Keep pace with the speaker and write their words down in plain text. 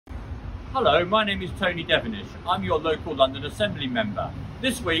Hello, my name is Tony Devenish. I'm your local London Assembly member.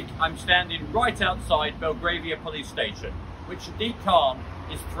 This week I'm standing right outside Belgravia Police Station, which Sadiq Khan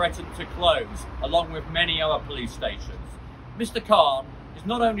is threatened to close, along with many other police stations. Mr. Khan is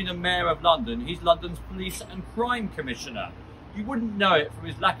not only the Mayor of London, he's London's Police and Crime Commissioner. You wouldn't know it from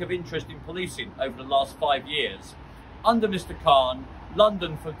his lack of interest in policing over the last 5 years. Under Mr. Khan,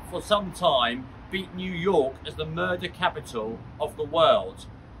 London for some time beat New York as the murder capital of the world.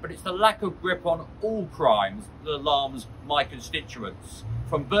 But it's the lack of grip on all crimes that alarms my constituents,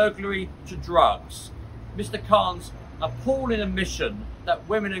 from burglary to drugs. Mr. Khan's appalling admission that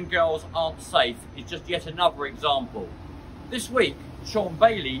women and girls aren't safe is just yet another example. This week, Shaun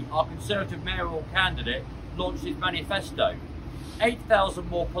Bailey, our Conservative mayoral candidate, launched his manifesto. 8,000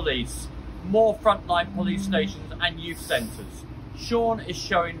 more police, more frontline police stations and youth centres. Shaun is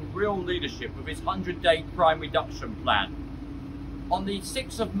showing real leadership with his 100-day crime reduction plan. On the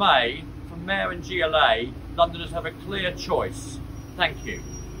 6th of May, from Mayor and GLA, Londoners have a clear choice. Thank you.